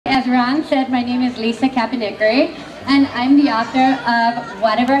Ron said, my name is Lisa Capinickery, and I'm the author of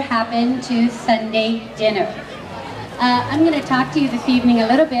Whatever Happened to Sunday Dinner. I'm going to talk to you this evening a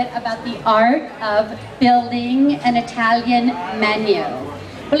little bit about the art of building an Italian menu.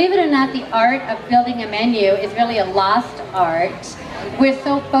 Believe it or not, the art of building a menu is really a lost art. We're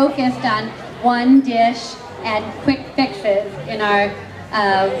so focused on one dish and quick fixes in our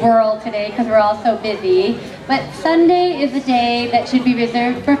world today because we're all so busy. But Sunday is a day that should be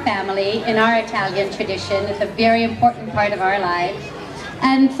reserved for family in our Italian tradition. It's a very important part of our lives.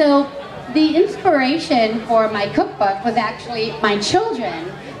 And so the inspiration for my cookbook was actually my children,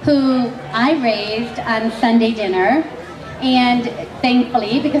 who I raised on Sunday dinner. And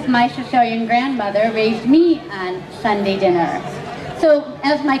thankfully, because my Sicilian grandmother raised me on Sunday dinner. So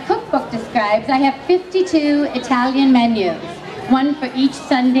as my cookbook describes, I have 52 Italian menus, one for each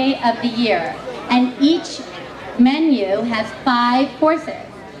Sunday of the year. And each menu has 5 courses,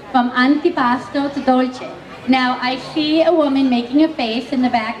 from antipasto to dolce. Now, I see a woman making a face in the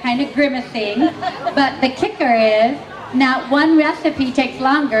back, kind of grimacing, but the kicker is, not one recipe takes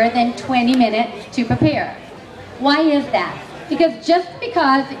longer than 20 minutes to prepare. Why is that? Because just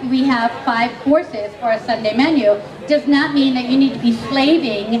because we have 5 courses for a Sunday menu does not mean that you need to be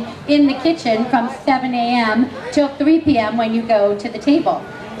slaving in the kitchen from 7 a.m. till 3 p.m. when you go to the table.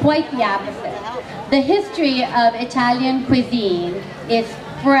 Quite the opposite. The history of Italian cuisine is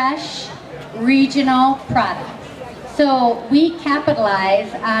fresh, regional products. So we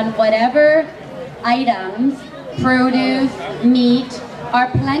capitalize on whatever items, produce, meat, are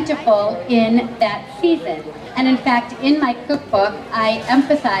plentiful in that season. And in fact, in my cookbook, I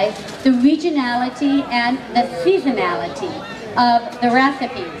emphasize the regionality and the seasonality of the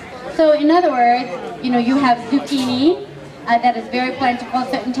recipes. So in other words, you have zucchini that is very plentiful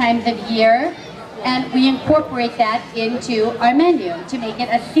certain times of year, and we incorporate that into our menu to make it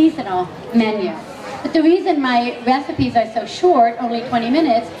a seasonal menu. But the reason my recipes are so short, only 20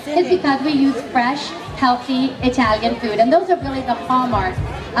 minutes, is because we use fresh, healthy Italian food. And those are really the hallmarks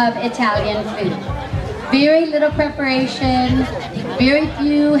of Italian food. Very little preparation, very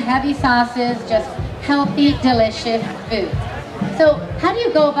few heavy sauces, just healthy, delicious food. So how do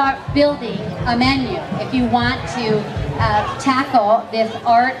you go about building a menu if you want to tackle this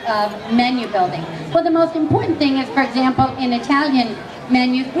art of menu building? Well, the most important thing is, for example, in Italian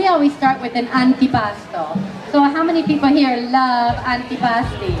menus, we always start with an antipasto. So how many people here love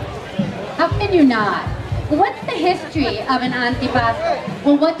antipasti? How can you not? What's the history of an antipasto?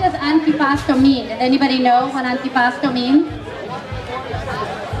 Well, what does antipasto mean? Does anybody know what antipasto means?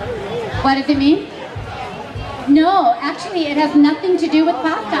 What does it mean? No, actually it has nothing to do with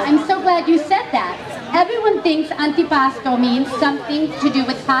pasta. I'm so glad you said that. Everyone thinks antipasto means something to do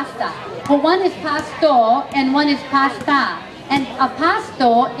with pasta. Well, one is pasto and one is pasta. And a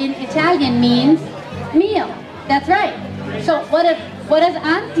pasto in Italian means meal. That's right. So what does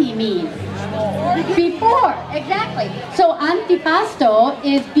anti mean? Before, exactly. So antipasto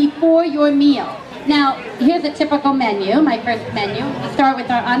is before your meal. Now, here's a typical menu, my first menu. We start with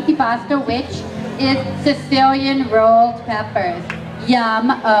our antipasto, which is Sicilian rolled peppers.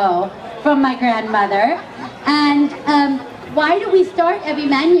 Yum-o, from my grandmother. And why do we start every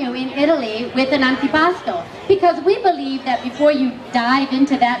menu in Italy with an antipasto? Because we believe that before you dive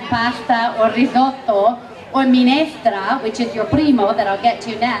into that pasta or risotto or minestra, which is your primo that I'll get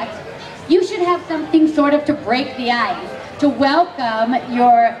to next, you should have something sort of to break the ice, to welcome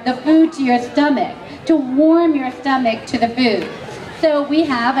the food to your stomach, to warm your stomach to the food. So we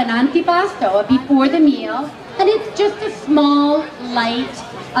have an antipasto before the meal, and it's just a small, light,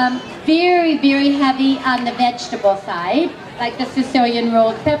 very, very heavy on the vegetable side, like the Sicilian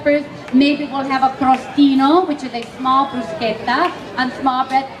rolled peppers. Maybe we'll have a crostino, which is a small bruschetta on small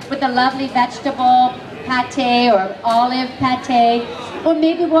bread with a lovely vegetable pate or olive pate. Or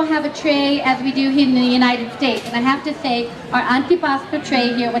maybe we'll have a tray as we do here in the United States. And I have to say, our antipasto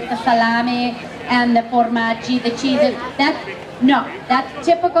tray here with the salami and the formaggi, the cheeses, that's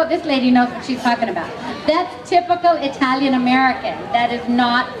typical. This lady knows what she's talking about. That's typical Italian American. That is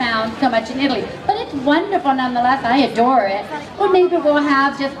not found so much in Italy. But it's wonderful nonetheless. I adore it. Or maybe we'll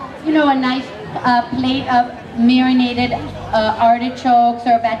have just, a nice plate of marinated artichokes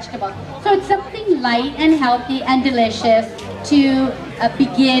or vegetables. So it's something light and healthy and delicious to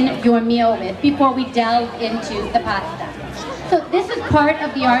begin your meal with before we delve into the pasta. So this is part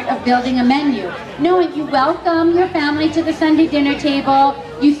of the art of building a menu. Knowing you welcome your family to the Sunday dinner table,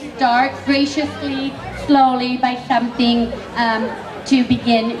 you start graciously, slowly by something to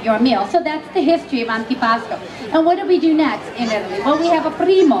begin your meal. So that's the history of antipasto. And what do we do next in Italy? Well, we have a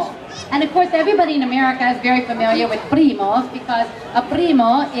primo. And of course, everybody in America is very familiar with primos because a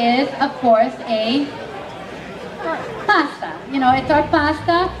primo is, of course, a pasta. You know, it's our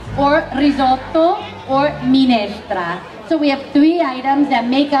pasta or risotto or minestra. So we have three items that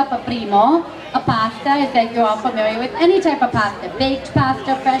make up a primo. A pasta is that you're all familiar with, any type of pasta, baked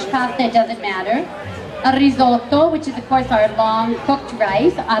pasta, fresh pasta, it doesn't matter. A risotto, which is of course our long cooked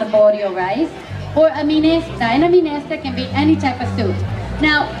rice, arborio rice, or a minestra, and a minestra can be any type of soup.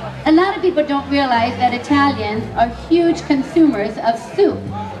 Now, a lot of people don't realize that Italians are huge consumers of soup,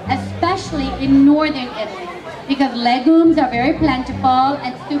 especially in northern Italy, because legumes are very plentiful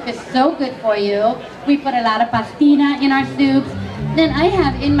and soup is so good for you. We put a lot of pastina in our soups. Then I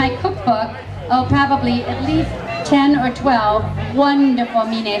have in my cookbook, probably at least 10 or 12 wonderful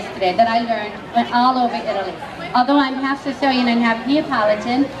minestre that I learned all over Italy. Although I'm half Sicilian and half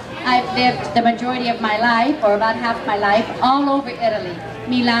Neapolitan, I've lived the majority of my life, or about half my life, all over Italy.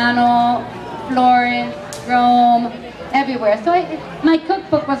 Milano, Florence, Rome, everywhere. So my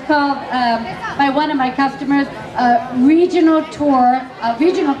cookbook was called, by one of my customers, a regional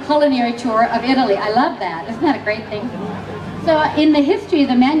culinary tour of Italy. I love that. Isn't that a great thing? So in the history of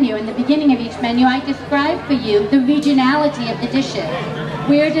the menu, in the beginning of each menu, I describe for you the regionality of the dishes.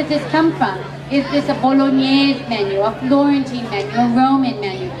 Where does this come from? Is this a Bolognese menu, a Florentine menu, a Roman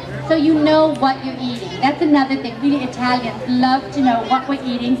menu? So you know what you're eating. That's another thing. We Italians love to know what we're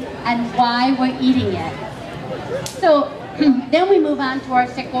eating and why we're eating it. So then we move on to our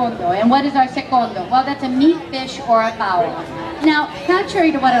secondo. And what is our secondo? Well, that's a meat, fish, or a fowl. Now,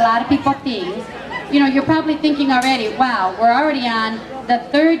 contrary to what a lot of people think, you know, you're probably thinking already, wow, we're already on the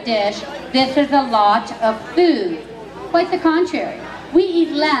third dish. This is a lot of food. Quite the contrary. We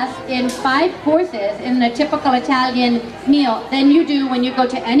eat less in 5 courses in a typical Italian meal than you do when you go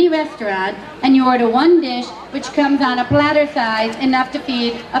to any restaurant and you order one dish which comes on a platter size enough to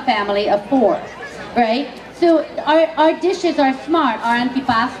feed a family of 4, right? So our dishes are smart. Our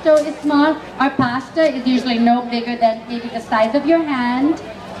antipasto is small. Our pasta is usually no bigger than maybe the size of your hand.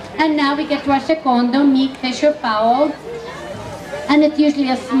 And now we get to our secondo, meat, fish, or fowl. And it's usually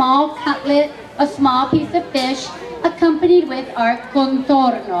a small cutlet, a small piece of fish, accompanied with our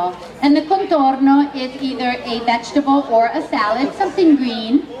contorno. And the contorno is either a vegetable or a salad, something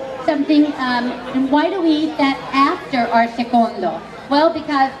green, something, and why do we eat that after our secondo? Well,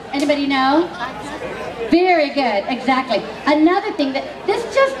 because, anybody know? Very good, exactly. Another thing that, this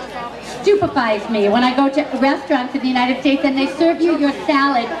just stupefies me when I go to restaurants in the United States and they serve you your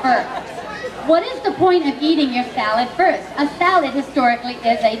salad first. What is the point of eating your salad first? A salad historically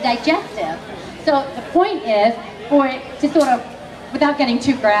is a digestive. So the point is for it to sort of, without getting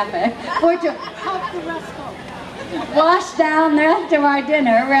too graphic, or to help the rest wash down the rest of our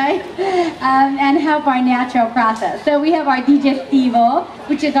dinner, right? And help our natural process. So we have our digestivo,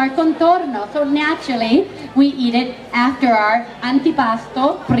 which is our contorno. So naturally, we eat it after our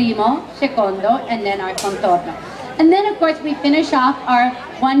antipasto, primo, secondo, and then our contorno. And then, of course, we finish off our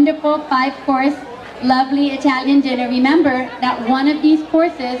wonderful 5-course, lovely Italian dinner. Remember that one of these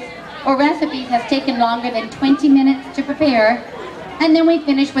courses or recipes has taken longer than 20 minutes to prepare. And then we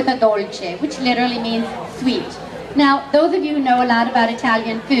finish with a dolce, which literally means sweet. Now, those of you who know a lot about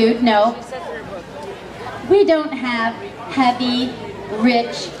Italian food know we don't have heavy,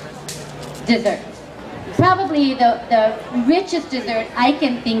 rich desserts. Probably the richest dessert I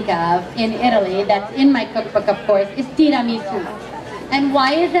can think of in Italy, that's in my cookbook of course, is tiramisu. And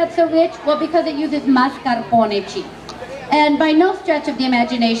why is that so rich? Well, because it uses mascarpone cheese. And by no stretch of the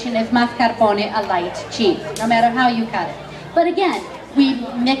imagination is mascarpone a light cheese, no matter how you cut it. But again, we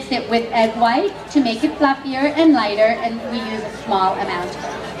mix it with egg whites to make it fluffier and lighter, and we use a small amount.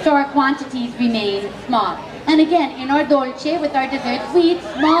 So our quantities remain small. And again, in our dolce, with our desserts, we eat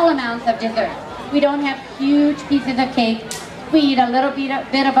small amounts of dessert. We don't have huge pieces of cake. We eat a little bit of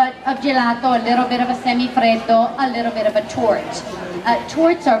gelato, a little bit of a semi-freddo, a little bit of a torte.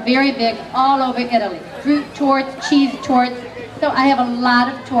 Tortes are very big all over Italy. Fruit tortes, cheese tortes. So I have a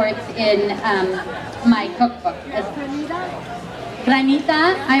lot of tortes in my cookbook. Granita,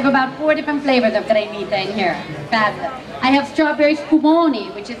 I have about 4 different flavors of granita in here. Fabulous. I have strawberry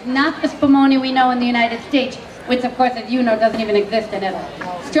spumoni, which is not the spumoni we know in the United States, which of course, as you know, doesn't even exist in Italy.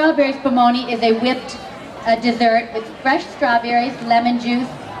 Strawberry spumoni is a whipped dessert with fresh strawberries, lemon juice,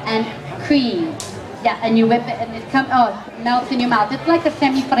 and cream. Yeah, and you whip it and it melts in your mouth. It's like a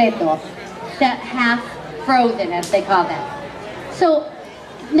semi-freddo, half frozen as they call that. So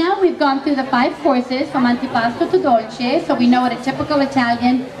now we've gone through the 5 courses from antipasto to dolce, so we know what a typical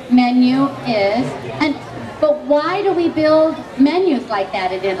Italian menu is. But why do we build menus like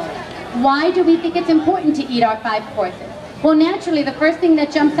that in Italy? Why do we think it's important to eat our 5 courses? Well, naturally, the first thing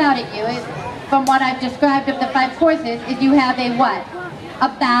that jumps out at you is, from what I've described of the 5 courses, is you have a what? A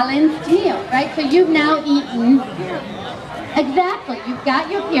balanced meal, right? So you've now eaten, exactly, you've got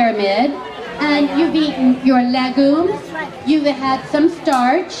your pyramid, and you've eaten your legumes, you've had some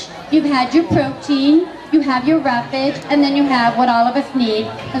starch, you've had your protein, you have your roughage, and then you have what all of us need,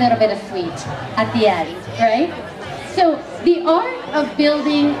 a little bit of sweet at the end, right? So the art of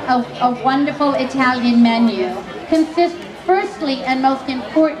building a wonderful Italian menu consists firstly and most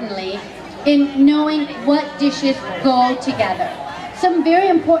importantly in knowing what dishes go together. Some very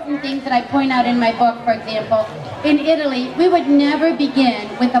important things that I point out in my book, for example, in Italy, we would never begin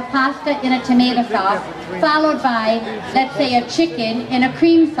with a pasta in a tomato sauce, followed by, let's say, a chicken in a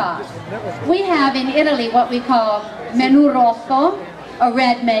cream sauce. We have in Italy what we call menù rosso, a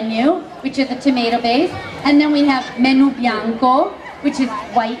red menu, which is a tomato base, and then we have menù bianco, which is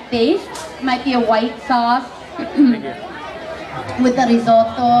white based. It might be a white sauce with a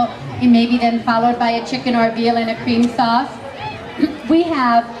risotto, and maybe then followed by a chicken or veal in a cream sauce. We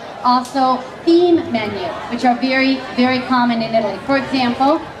have also theme menus, which are very, very common in Italy. For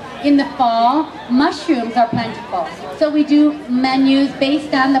example, in the fall, mushrooms are plentiful. So we do menus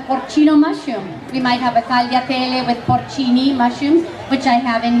based on the porcino mushroom. We might have a tagliatelle with porcini mushrooms, which I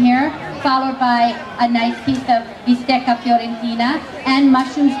have in here, followed by a nice piece of bistecca fiorentina and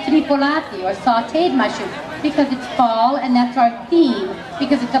mushrooms tripolati, or sauteed mushrooms, because it's fall and that's our theme,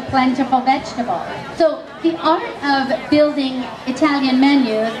 because it's a plentiful vegetable. So the art of building Italian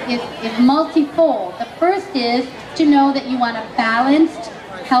menus is multifold. The first is to know that you want a balanced,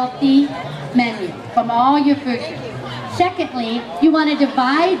 healthy menu from all your food groups. Secondly, you want to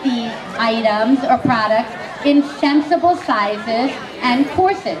divide these items or products in sensible sizes and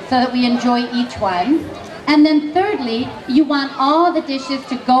courses so that we enjoy each one. And then thirdly, you want all the dishes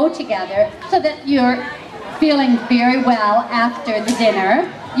to go together so that you're feeling very well after the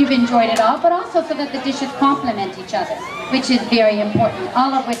dinner. You've enjoyed it all, but also so that the dishes complement each other, which is very important,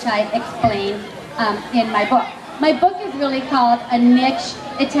 all of which I explain in my book. My book is really called A Niche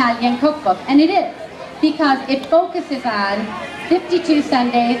Italian Cookbook, and it is, because it focuses on 52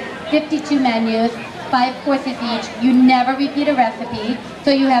 Sundays, 52 menus, 5 courses each. You never repeat a recipe, so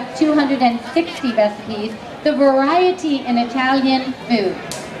you have 260 recipes. The variety in Italian food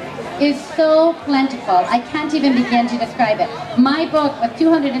is so plentiful. I can't even begin to describe it. My book with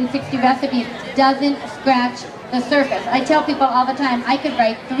 260 recipes doesn't scratch the surface. I tell people all the time, I could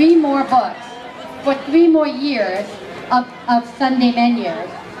write 3 more books for 3 more years of Sunday menus,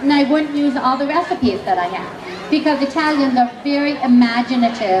 and I wouldn't use all the recipes that I have, because Italians are very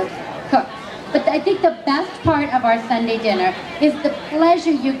imaginative cooks. But I think the best part of our Sunday dinner is the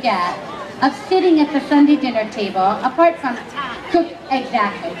pleasure you get of sitting at the Sunday dinner table, apart from the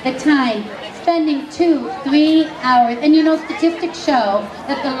time, spending 2-3 hours. And you know, statistics show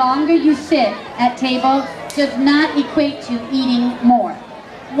that the longer you sit at table does not equate to eating more.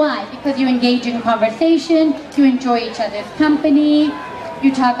 Why? Because you engage in conversation, you enjoy each other's company,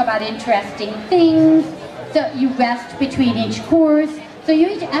 you talk about interesting things, so you rest between each course. So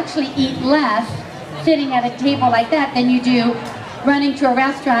you actually eat less sitting at a table like that than you do running to a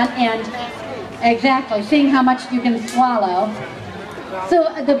restaurant and seeing how much you can swallow.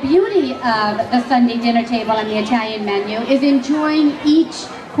 So the beauty of the Sunday dinner table and the Italian menu is enjoying each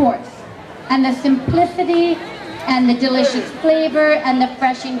course and the simplicity and the delicious flavor and the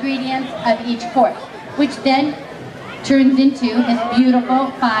fresh ingredients of each course, which then turns into this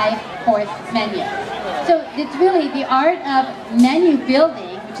beautiful 5-course menu. So it's really the art of menu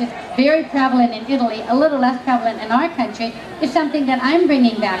building, which is very prevalent in Italy, a little less prevalent in our country, is something that I'm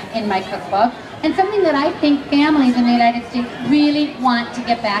bringing back in my cookbook, and something that I think families in the United States really want to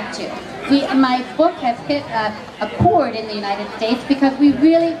get back to. My book has hit a chord in the United States because we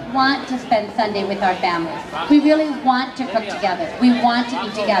really want to spend Sunday with our families. We really want to cook together. We want to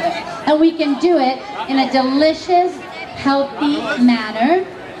eat together. And we can do it in a delicious, healthy manner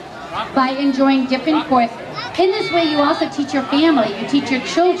by enjoying different courses. In this way, you also teach your family, you teach your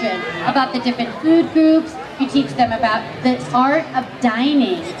children about the different food groups, you teach them about the art of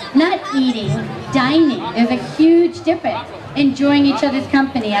dining, not eating, dining. There's a huge difference. Enjoying each other's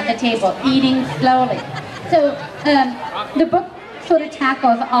company at the table, eating slowly. So the book sort of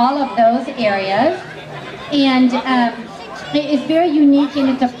tackles all of those areas, and it is very unique in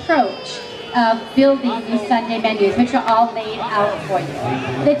its approach of building these Sunday menus, which are all laid out for you.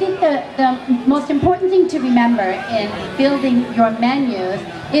 I think the most important thing to remember in building your menus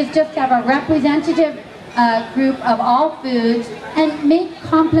is just to have a representative group of all foods and make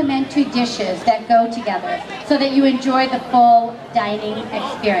complementary dishes that go together so that you enjoy the full dining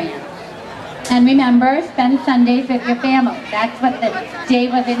experience. And remember, spend Sundays with your family. That's what the day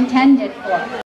was intended for.